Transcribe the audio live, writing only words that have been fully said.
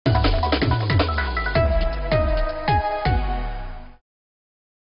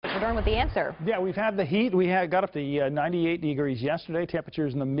Verdoorn with the answer. Yeah, we've had the heat. We got up to 98 degrees yesterday.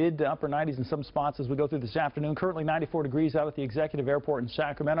 Temperatures in the mid to upper 90s in some spots as we go through this afternoon. Currently 94 degrees out at the Executive Airport in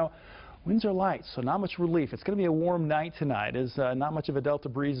Sacramento. Winds are light, so not much relief. It's going to be a warm night tonight, as not much of a delta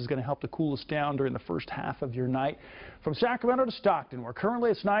breeze is going to help to cool us down during the first half of your night. From Sacramento to Stockton, where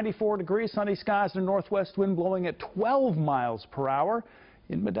currently it's 94 degrees, sunny skies and a northwest wind blowing at 12 miles per hour.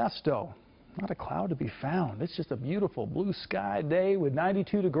 In Modesto, not a cloud to be found. It's just a beautiful blue sky day with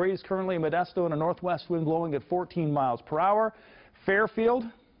 92 degrees currently in Modesto and a northwest wind blowing at 14 miles per hour. Fairfield,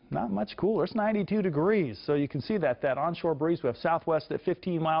 not much cooler. It's 92 degrees, so you can see that onshore breeze. We have southwest at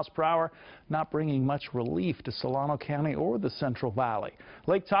 15 miles per hour, not bringing much relief to Solano County or the Central Valley.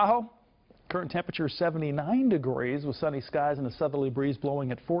 Lake Tahoe, current temperature 79 degrees with sunny skies and a southerly breeze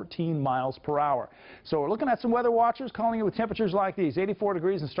blowing at 14 miles per hour. So we're looking at some weather watchers calling you with temperatures like these. 84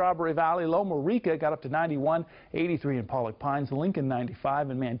 degrees in Strawberry Valley. Loma Rica got up to 91. 83 in Pollock Pines. Lincoln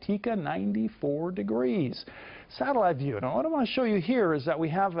 95. And Manteca 94 degrees. Satellite view. Now what I want to show you here is that we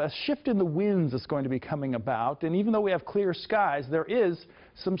have a shift in the winds that's going to be coming about. And even though we have clear skies, there is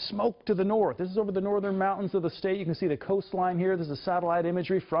some smoke to the north. This is over the northern mountains of the state. You can see the coastline here. This is satellite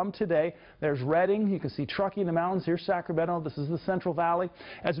imagery from today. There's Redding. You can see Truckee in the mountains. Here's Sacramento. This is the Central Valley.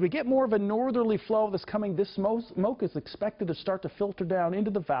 As we get more of a northerly flow that's coming, this smoke is expected to start to filter down into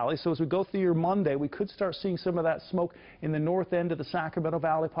the valley. So as we go through your Monday, we could start seeing some of that smoke in the north end of the Sacramento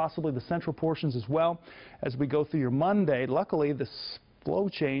Valley, possibly the central portions as well. As we go through your Monday, luckily this flow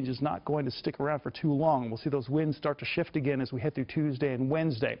change is not going to stick around for too long. We'll see those winds start to shift again as we head through Tuesday and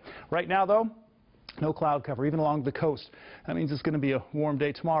Wednesday. Right now, though, no cloud cover, even along the coast. That means it's going to be a warm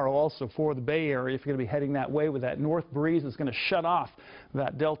day tomorrow also for the Bay Area. If you're going to be heading that way with that north breeze, it's going to shut off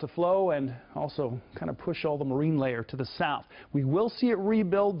that delta flow and also kind of push all the marine layer to the south. We will see it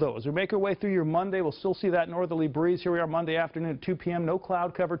rebuild, though. As we make our way through your Monday, we'll still see that northerly breeze. Here we are Monday afternoon at 2 p.m. No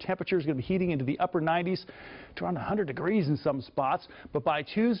cloud cover. Temperature is going to be heating into the upper 90s to around 100 degrees in some spots. But by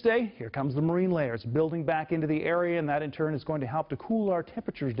Tuesday, here comes the marine layer. It's building back into the area, and that in turn is going to help to cool our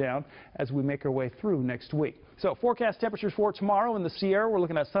temperatures down as we make our way through next week. So forecast temperatures for tomorrow in the Sierra. We're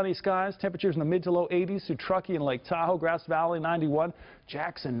looking at sunny skies, temperatures in the mid to low 80s through Truckee and Lake Tahoe, Grass Valley 91,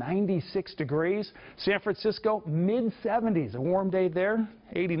 Jackson 96 degrees, San Francisco mid 70s, a warm day there,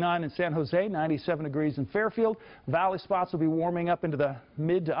 89 in San Jose, 97 degrees in Fairfield. Valley spots will be warming up into the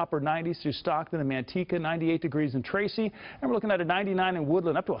mid to upper 90s through Stockton and Manteca, 98 degrees in Tracy, and we're looking at a 99 in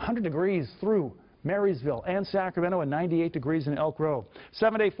Woodland, up to 100 degrees through Marysville and Sacramento, and 98 degrees in Elk Grove.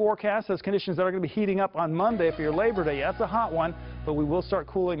 7-day forecast has conditions that are going to be heating up on Monday for your Labor Day. That's a hot one, but we will start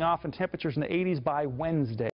cooling off in temperatures in the 80s by Wednesday.